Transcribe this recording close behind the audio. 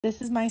This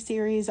is my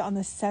series on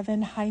the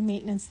 7 high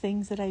maintenance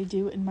things that I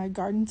do in my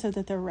garden so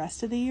that the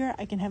rest of the year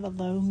I can have a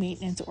low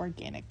maintenance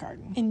organic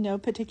garden. In no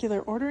particular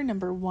order,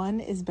 number 1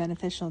 is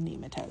beneficial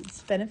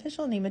nematodes.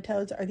 Beneficial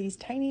nematodes are these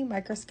tiny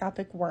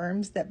microscopic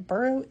worms that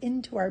burrow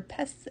into our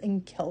pests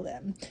and kill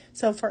them.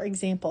 So for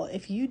example,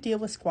 if you deal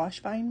with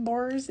squash vine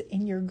borers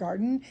in your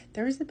garden,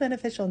 there is a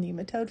beneficial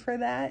nematode for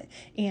that,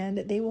 and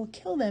they will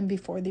kill them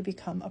before they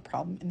become a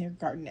problem in your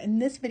garden. And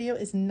this video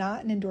is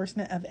not an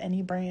endorsement of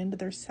any brand.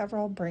 There's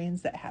several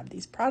brands that have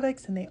these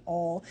products and they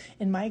all,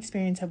 in my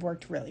experience, have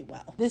worked really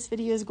well. This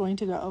video is going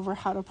to go over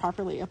how to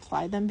properly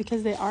apply them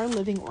because they are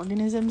living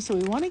organisms, so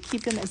we want to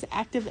keep them as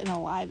active and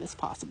alive as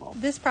possible.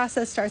 This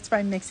process starts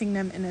by mixing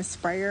them in a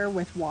sprayer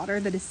with water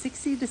that is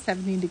 60 to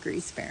 70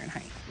 degrees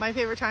Fahrenheit. My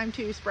favorite time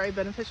to spray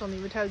beneficial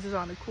nematodes is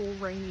on a cool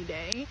rainy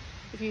day.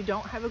 If you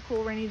don't have a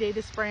cool rainy day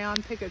to spray on,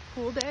 pick a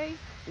cool day,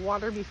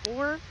 water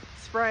before,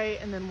 spray,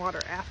 and then water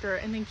after,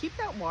 and then keep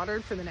that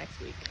watered for the next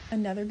week.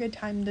 Another good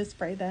time to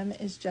spray them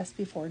is just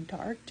before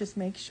dark. Just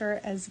make sure,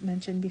 as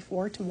mentioned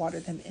before, to water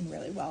them in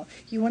really well.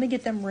 You want to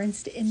get them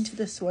rinsed into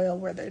the soil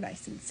where they're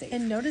nice and safe.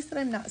 And notice that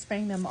I'm not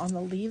spraying them on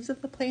the leaves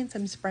of the plants,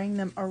 I'm spraying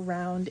them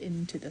around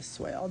into the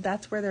soil.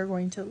 That's where they're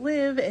going to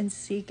live and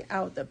seek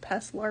out the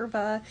pest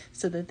larvae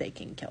so that they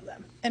can kill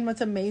them. And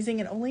what's amazing,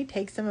 it only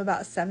takes them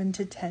about 7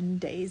 to 10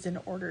 days in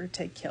order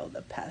to kill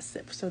the pests,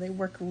 so they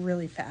work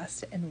really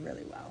fast and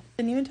really well.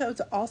 The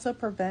nematodes also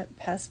prevent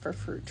pests for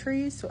fruit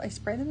trees, so I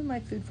spray them in my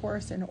food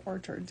forests and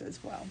orchards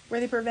as well, where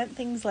they prevent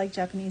things like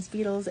Japanese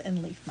beetles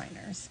and leaf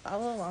miners.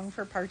 Follow along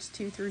for parts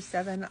 2 through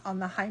 7 on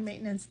the high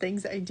maintenance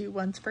things I do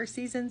once per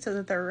season so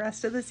that the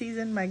rest of the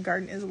season my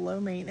garden is low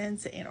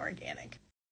maintenance and organic.